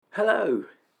Hello,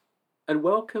 and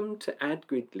welcome to Ad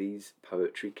Gridley's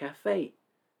Poetry Cafe,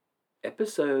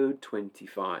 episode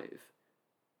 25.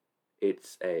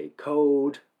 It's a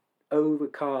cold,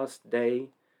 overcast day.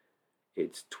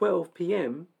 It's 12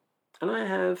 p.m., and I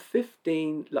have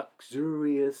 15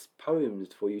 luxurious poems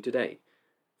for you today,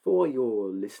 for your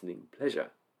listening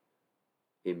pleasure.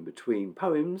 In between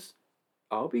poems,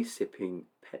 I'll be sipping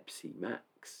Pepsi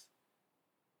Max.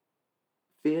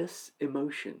 Fierce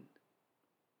emotion.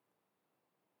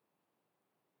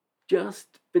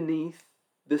 Just beneath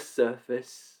the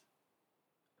surface,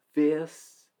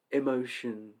 fierce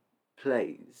emotion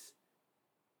plays.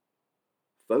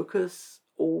 Focus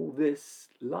all this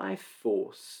life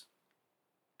force,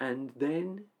 and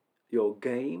then your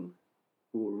game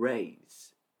will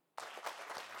raise.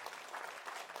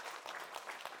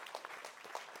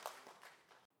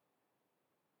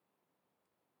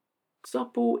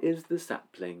 Supple is the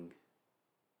sapling.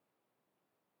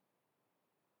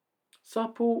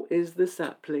 Supple is the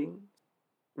sapling,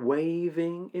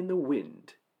 waving in the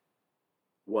wind.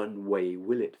 One way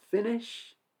will it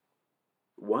finish,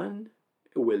 one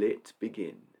will it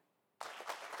begin.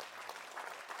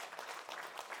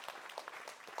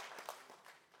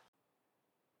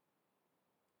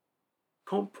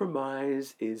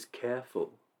 Compromise is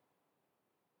careful.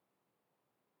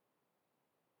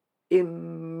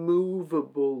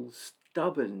 Immovable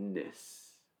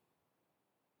stubbornness,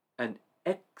 an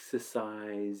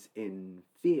exercise in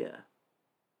fear.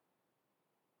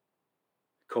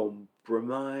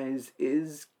 Compromise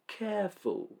is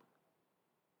careful,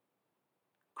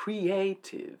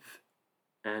 creative,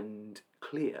 and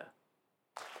clear.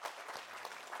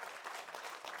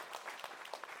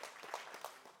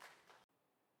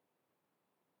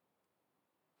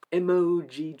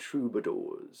 Emoji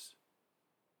troubadours.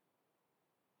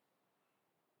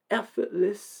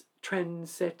 Effortless,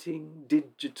 trend-setting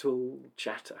digital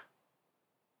chatter.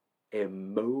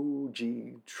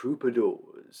 Emoji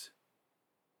troubadours.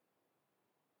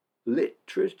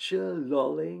 Literature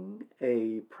lolling,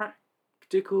 a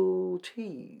practical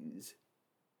tease.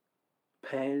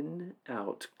 Pen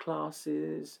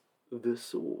outclasses the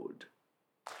sword.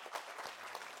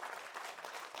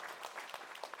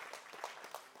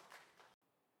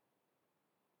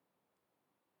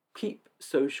 Keep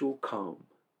social calm.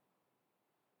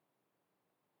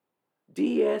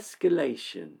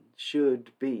 De-escalation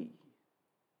should be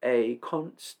a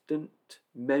constant,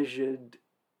 measured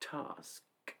task.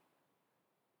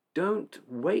 Don't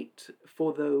wait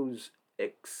for those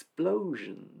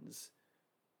explosions.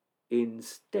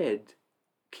 Instead,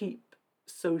 keep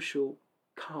social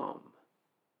calm.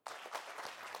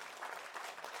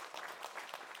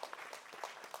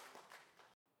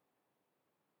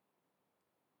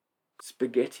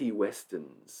 Spaghetti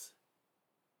westerns.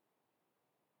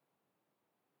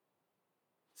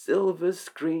 Silver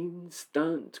screen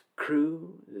stunt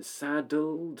crew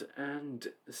saddled and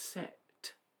set,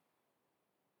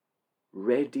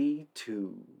 ready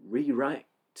to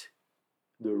rewrite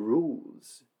the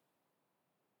rules.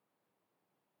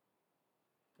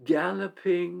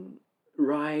 Galloping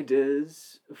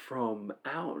riders from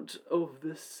out of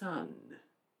the sun,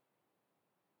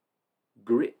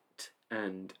 grit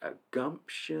and a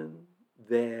gumption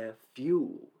their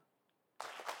fuel.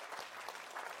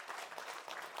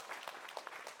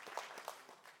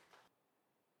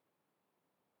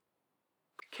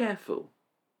 Careful.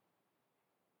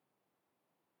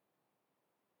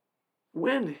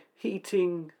 When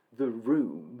heating the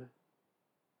room,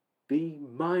 be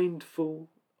mindful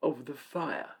of the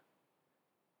fire.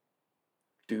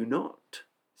 Do not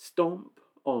stomp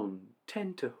on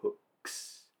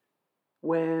tenterhooks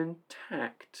when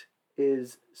tact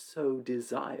is so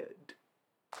desired.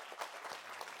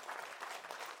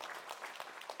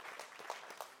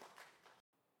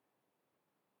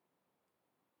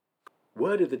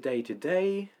 Word of the day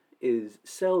today is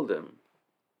seldom.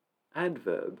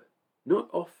 Adverb, not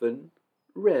often,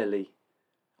 rarely.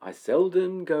 I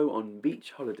seldom go on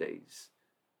beach holidays.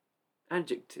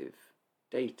 Adjective,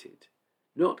 dated,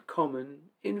 not common,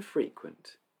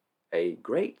 infrequent. A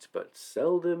great but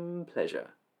seldom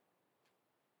pleasure.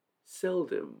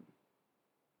 Seldom.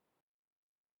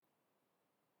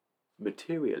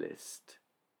 Materialist.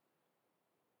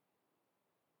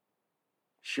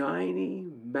 Shiny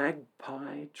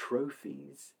magpie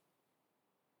trophies,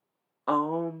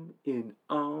 arm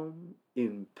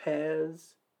in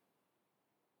pairs,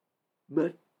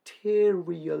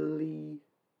 materially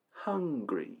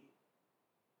hungry,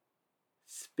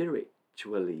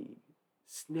 spiritually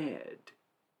snared.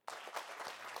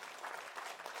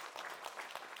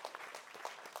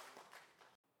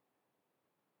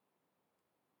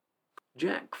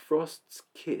 Jack Frost's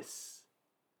kiss.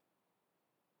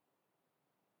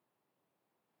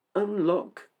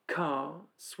 Unlock car,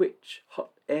 switch,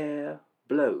 hot air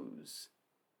blows.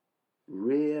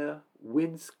 Rear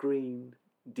windscreen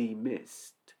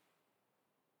demist.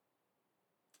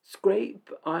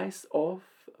 Scrape ice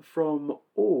off from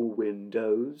all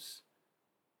windows.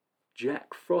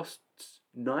 Jack Frost's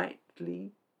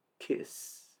nightly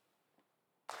kiss.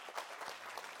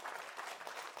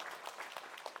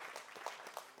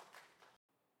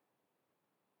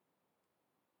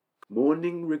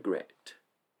 Morning regret.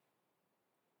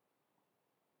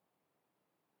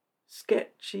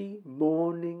 Sketchy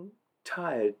morning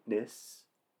tiredness.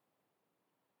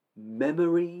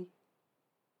 Memory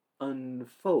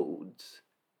unfolds.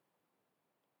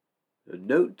 A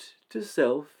note to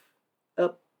self,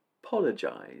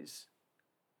 apologize.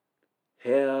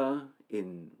 Hair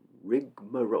in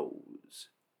rigmaroles.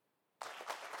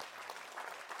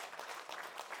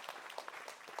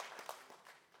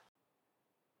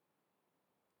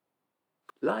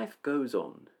 Life goes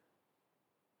on.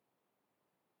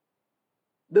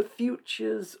 The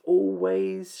future's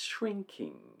always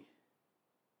shrinking.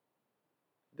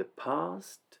 The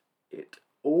past, it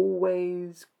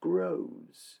always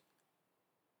grows.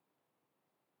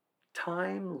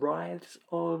 Time rides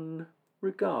on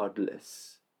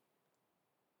regardless.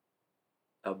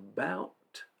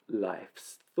 About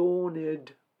life's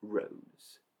thorned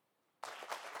rose.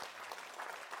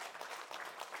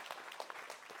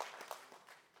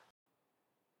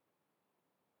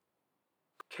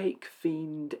 Cake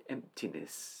fiend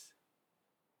emptiness.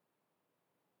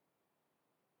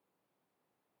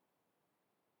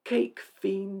 Cake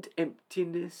fiend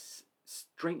emptiness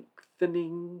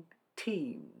strengthening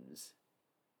teams.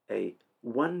 A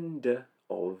wonder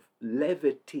of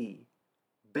levity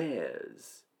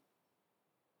bears.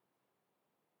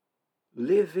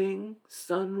 Living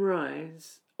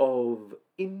sunrise of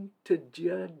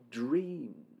integer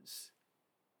dreams.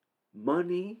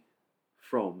 Money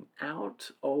from out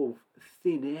of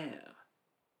thin air.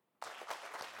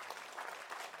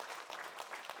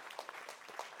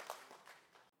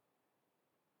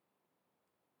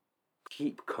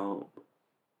 Keep calm.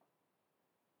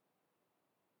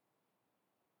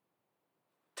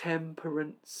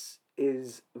 Temperance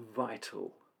is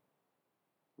vital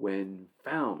when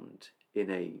found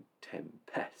in a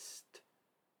tempest.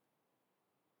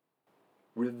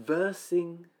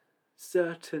 Reversing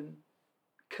certain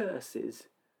curses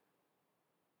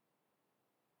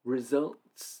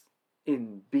results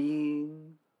in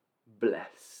being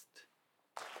blessed.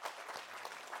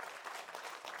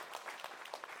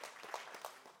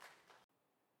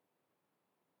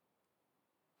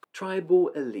 Tribal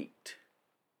elite.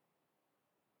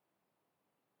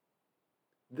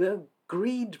 The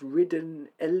greed-ridden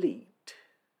elite,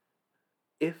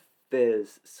 if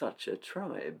there's such a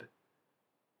tribe,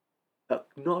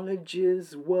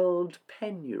 acknowledges world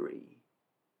penury.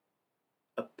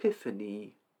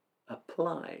 Epiphany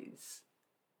applies.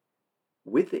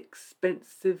 With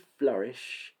expensive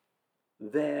flourish,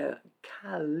 their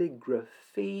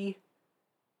calligraphy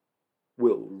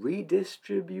will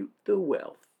redistribute the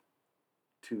wealth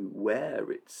to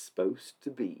where it's supposed to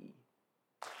be.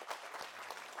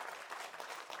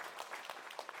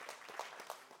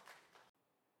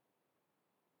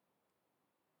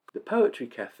 The Poetry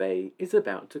Cafe is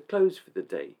about to close for the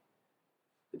day.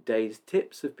 The day's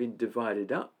tips have been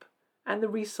divided up and the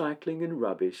recycling and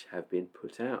rubbish have been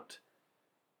put out.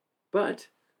 But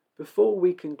before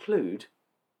we conclude,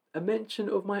 a mention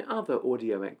of my other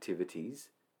audio activities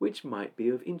which might be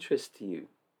of interest to you.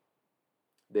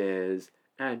 There's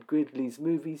Ad Gridley's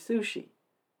movie Sushi.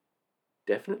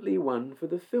 Definitely one for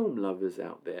the film lovers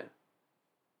out there.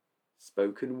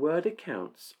 Spoken word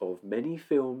accounts of many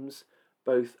films,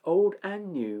 both old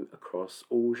and new, across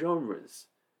all genres.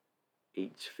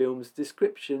 Each film's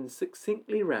description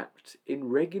succinctly wrapped in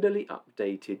regularly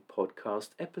updated podcast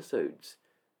episodes,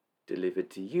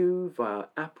 delivered to you via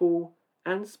Apple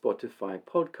and Spotify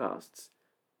podcasts.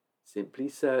 Simply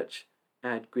search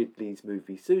Ad Gridley's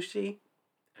movie Sushi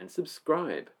and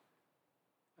subscribe.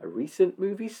 A recent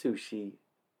movie Sushi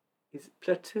is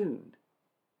Platoon.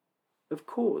 Of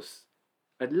course,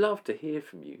 I'd love to hear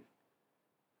from you.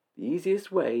 The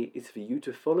easiest way is for you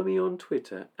to follow me on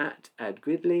Twitter at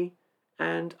 @AdGridley,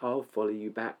 and I'll follow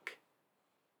you back.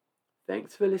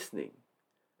 Thanks for listening,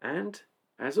 and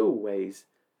as always,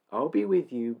 I'll be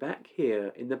with you back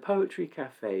here in the Poetry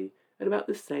Cafe at about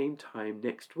the same time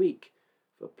next week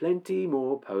for plenty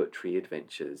more poetry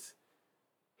adventures.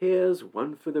 Here's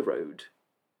one for the road.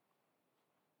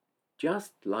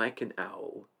 Just like an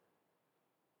owl.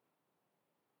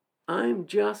 I'm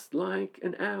just like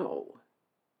an owl,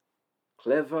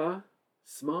 clever,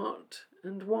 smart,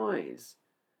 and wise,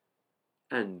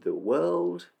 and the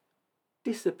world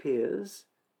disappears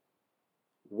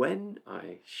when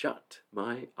I shut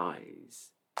my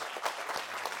eyes.